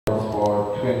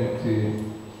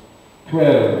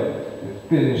2012, the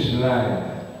finish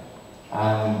line,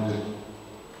 and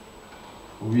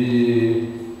we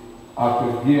have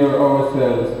to gear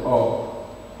ourselves up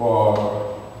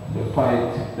for the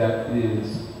fight that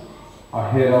is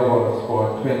ahead of us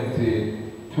for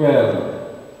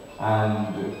 2012,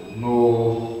 and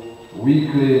no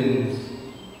weaklings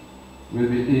will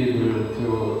be able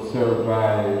to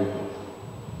survive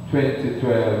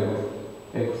 2012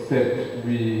 except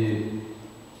we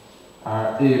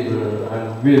are able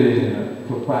and willing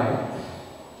to fight.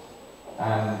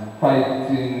 And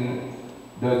fighting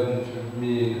doesn't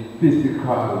mean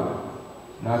physical,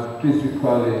 not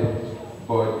physically,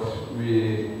 but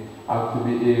we have to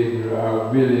be able or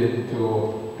willing to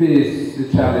face the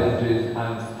challenges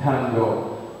and stand up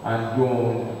and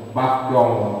don't back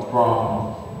down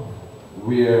from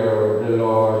where the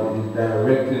Lord is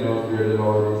directing us, where the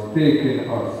Lord is taking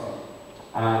us.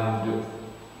 And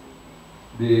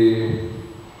the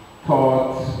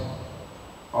thought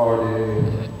or the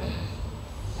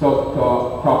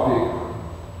subtopic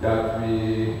that we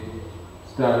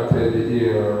started the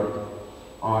year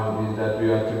on is that we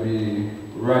have to be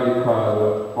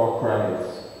radical for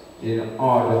Christ. In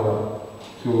order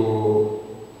to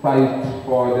fight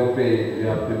for the faith, we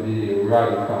have to be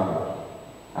radical.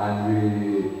 And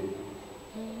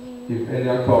if any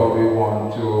at all we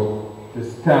want to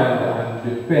stand and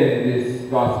defend this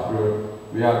gospel,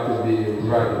 we have to be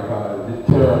radical,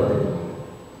 determined,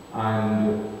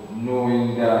 and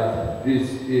knowing that this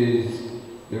is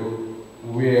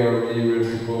where we will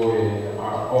be going,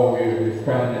 or how we will be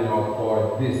standing up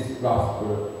for this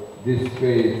gospel, this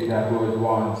faith that was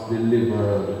once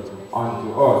delivered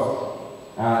unto us.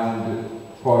 And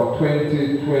for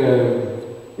 2012,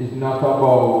 it's not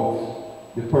about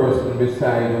the person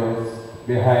beside us,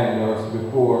 behind us,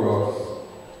 before us,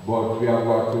 but we have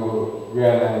got to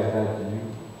realize that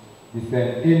it's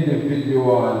an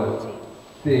individual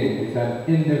thing. It's an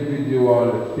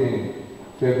individual thing.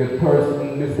 So if the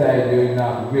person beside you is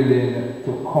not willing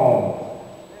to come,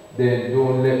 then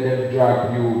don't let them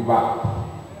drag you back.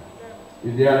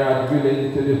 If they are not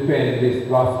willing to defend this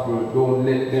gospel, don't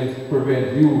let them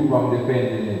prevent you from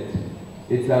defending it.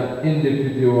 It's an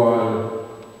individual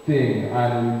thing,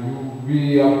 and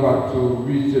we have got to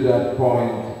reach to that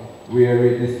point where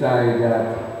we decide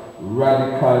that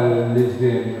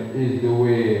radicalism is the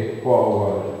way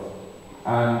forward.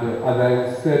 And as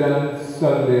I said on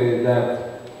Sunday, that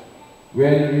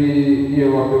when we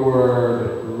hear of the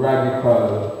word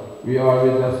radical, we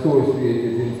always associate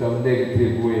it in some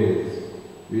negative ways.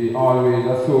 We always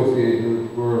associate the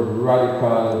word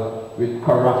radical with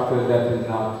character that is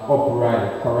not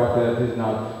upright, character that is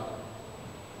not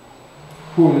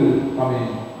good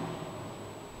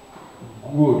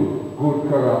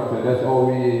character. That's how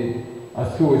we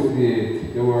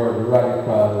associate the word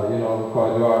radical,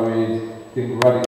 because we always think radical.